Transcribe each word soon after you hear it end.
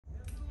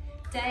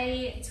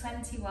Day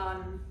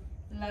 21,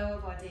 lower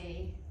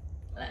body.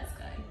 Let's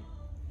go.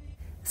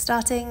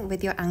 Starting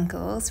with your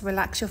ankles,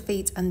 relax your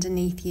feet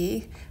underneath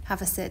you.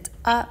 Have a sit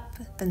up,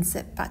 then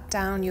sit back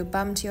down, your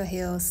bum to your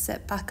heels,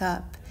 sit back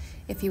up.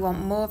 If you want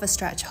more of a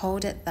stretch,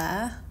 hold it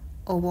there,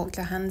 or walk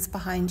your hands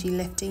behind you,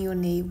 lifting your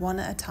knee one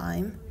at a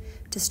time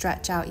to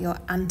stretch out your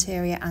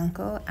anterior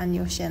ankle and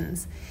your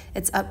shins.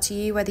 It's up to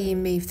you whether you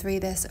move through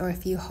this or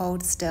if you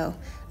hold still,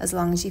 as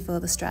long as you feel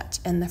the stretch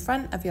in the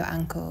front of your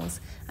ankles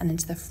and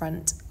into the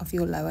front of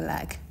your lower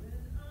leg.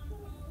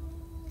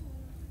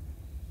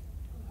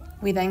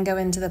 We then go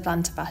into the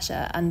plantar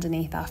fascia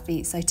underneath our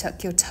feet. So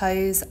tuck your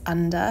toes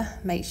under,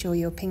 make sure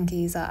your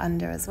pinkies are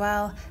under as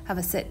well. Have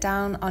a sit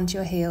down onto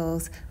your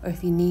heels, or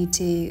if you need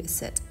to,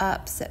 sit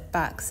up, sit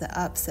back, sit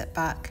up, sit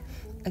back.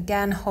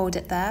 Again, hold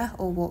it there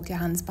or walk your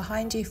hands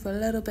behind you for a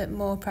little bit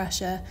more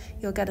pressure.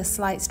 You'll get a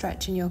slight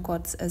stretch in your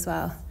quads as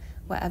well,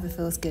 whatever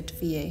feels good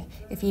for you.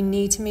 If you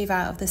need to move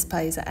out of this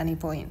pose at any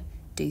point,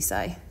 do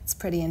so. It's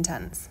pretty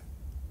intense.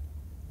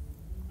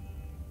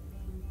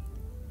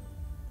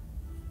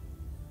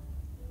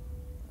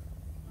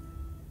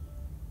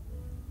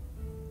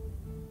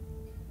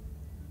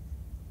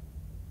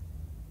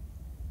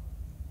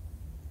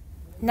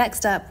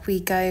 Next up, we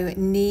go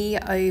knee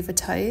over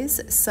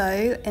toes,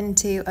 so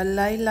into a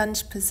low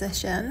lunge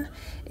position.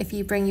 If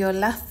you bring your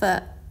left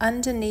foot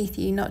underneath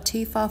you, not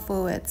too far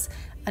forwards,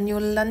 and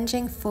you're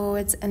lunging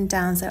forwards and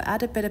down, so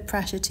add a bit of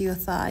pressure to your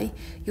thigh.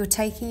 You're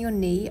taking your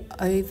knee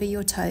over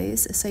your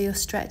toes, so you're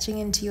stretching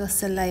into your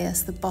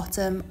soleus, the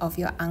bottom of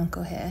your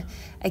ankle here.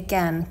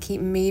 Again, keep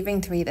moving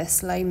through this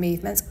slow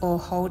movements or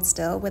hold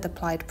still with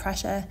applied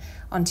pressure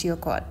onto your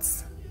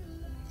quads.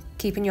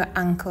 Keeping your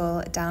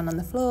ankle down on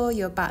the floor,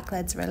 your back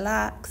legs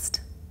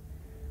relaxed.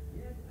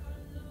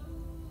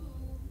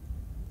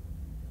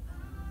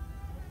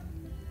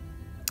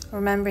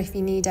 Remember, if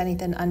you need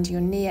anything under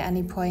your knee at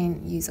any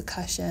point, use a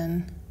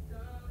cushion.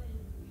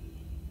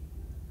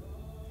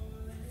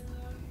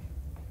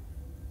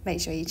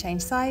 Make sure you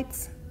change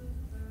sides.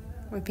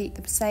 Repeat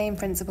the same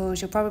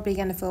principles. You're probably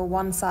going to feel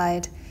one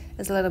side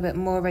is a little bit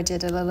more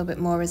rigid, a little bit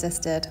more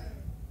resisted.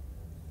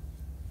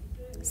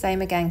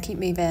 Same again, keep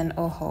moving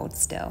or hold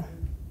still.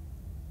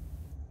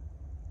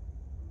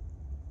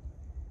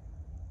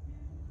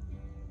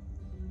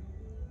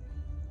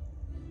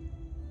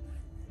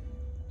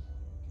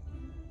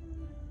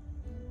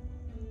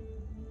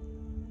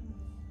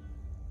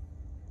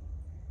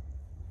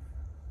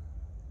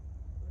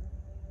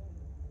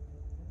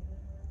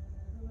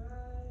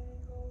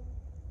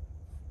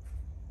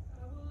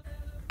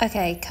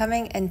 Okay,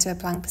 coming into a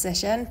plank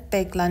position,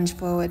 big lunge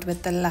forward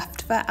with the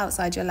left foot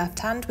outside your left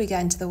hand. We go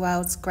into the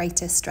world's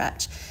greatest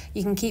stretch.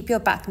 You can keep your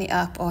back knee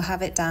up or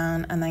have it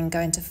down and then go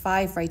into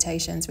 5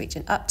 rotations,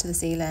 reaching up to the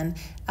ceiling,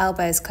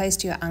 elbows close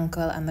to your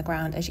ankle and the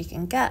ground as you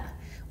can get.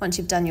 Once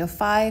you've done your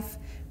 5,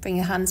 bring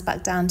your hands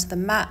back down to the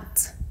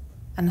mat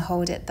and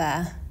hold it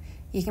there.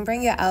 You can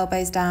bring your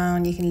elbows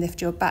down, you can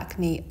lift your back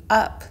knee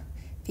up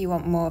if you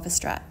want more of a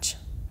stretch.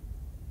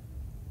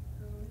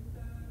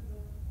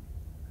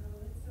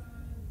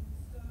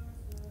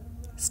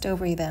 Still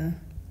breathe in.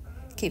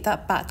 Keep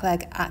that back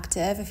leg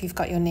active if you've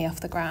got your knee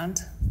off the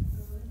ground.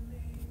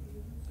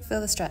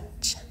 Feel the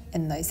stretch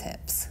in those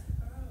hips.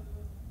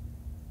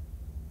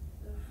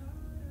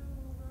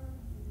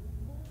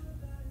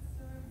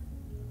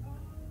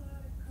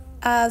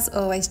 As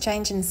always,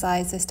 change in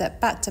size, so step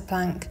back to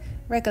plank,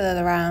 wriggle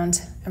it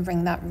around and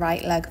bring that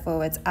right leg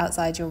forwards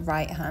outside your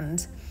right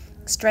hand.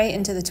 Straight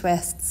into the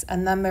twists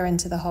and then we're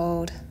into the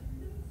hold.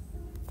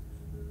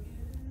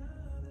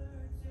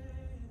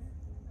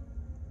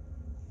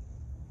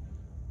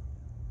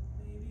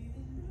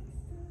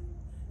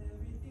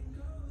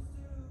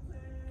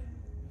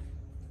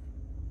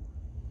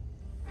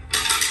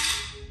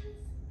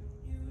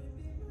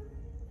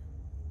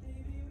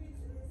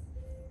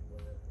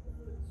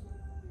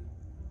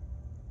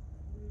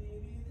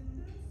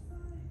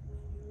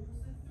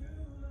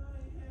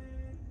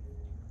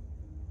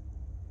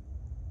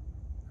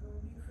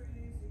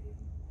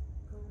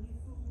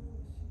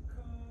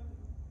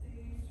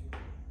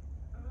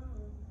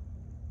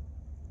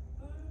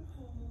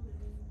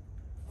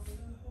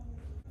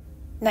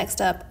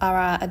 Next up are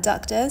our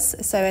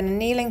adductors. So in a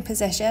kneeling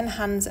position,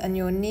 hands on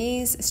your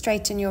knees,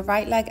 straighten your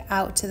right leg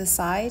out to the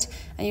side,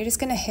 and you're just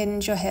going to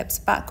hinge your hips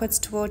backwards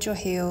towards your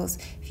heels.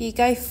 If you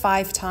go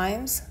 5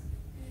 times,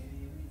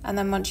 and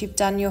then once you've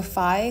done your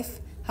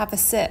 5, have a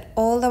sit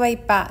all the way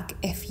back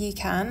if you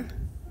can,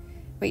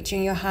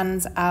 reaching your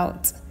hands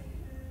out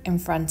in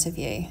front of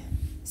you.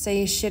 So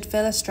you should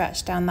feel a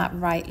stretch down that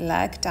right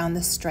leg, down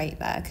the straight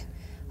leg.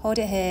 Hold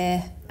it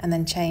here and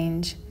then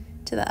change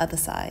to the other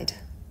side.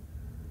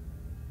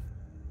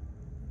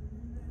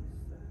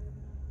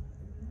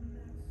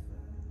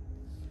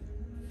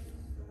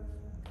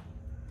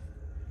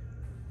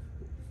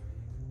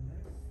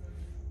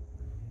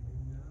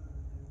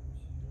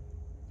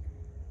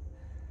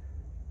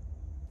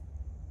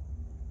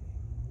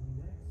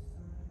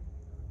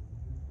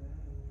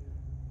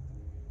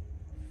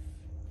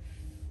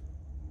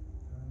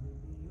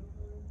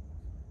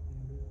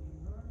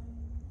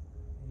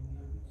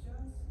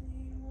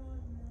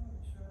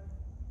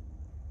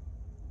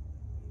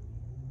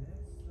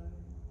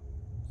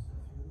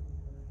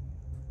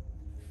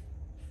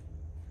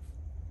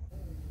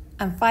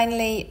 And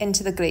finally,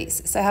 into the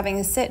glutes. So having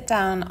a sit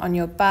down on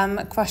your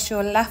bum, cross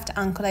your left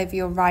ankle over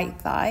your right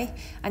thigh,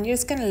 and you're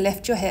just going to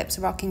lift your hips,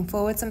 rocking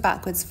forwards and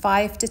backwards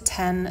 5 to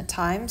 10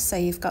 times. So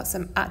you've got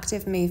some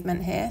active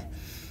movement here.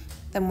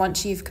 Then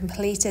once you've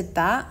completed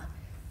that,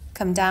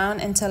 come down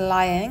into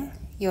lying.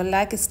 Your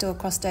leg is still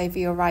crossed over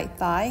your right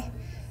thigh.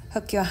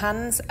 Hook your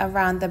hands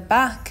around the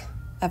back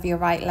of your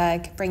right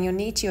leg. Bring your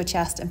knee to your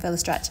chest and feel the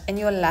stretch in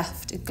your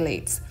left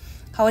glutes.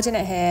 Holding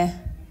it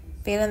here.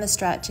 Feeling the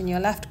stretch in your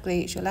left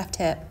glutes, your left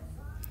hip.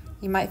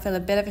 You might feel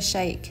a bit of a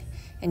shake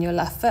in your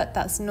left foot.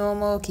 That's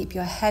normal. Keep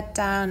your head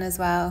down as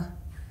well.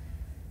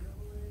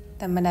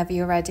 Then whenever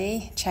you're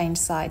ready, change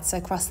sides.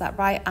 So cross that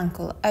right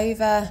ankle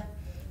over,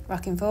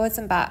 rocking forwards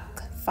and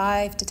back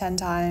 5 to 10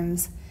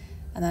 times,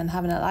 and then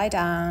having it lie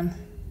down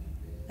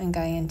and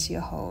going into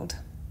your hold.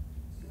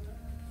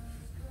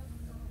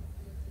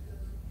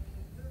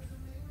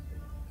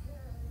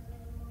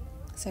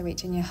 So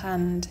reaching your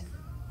hand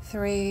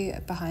through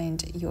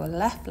behind your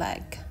left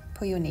leg,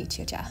 pull your knee to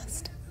your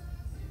chest.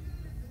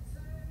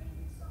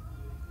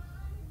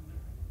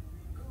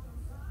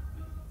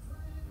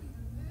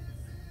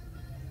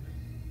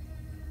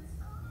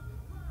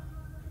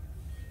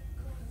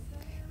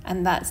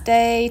 And that's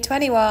day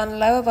 21,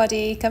 lower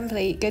body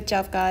complete. Good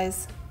job,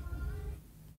 guys.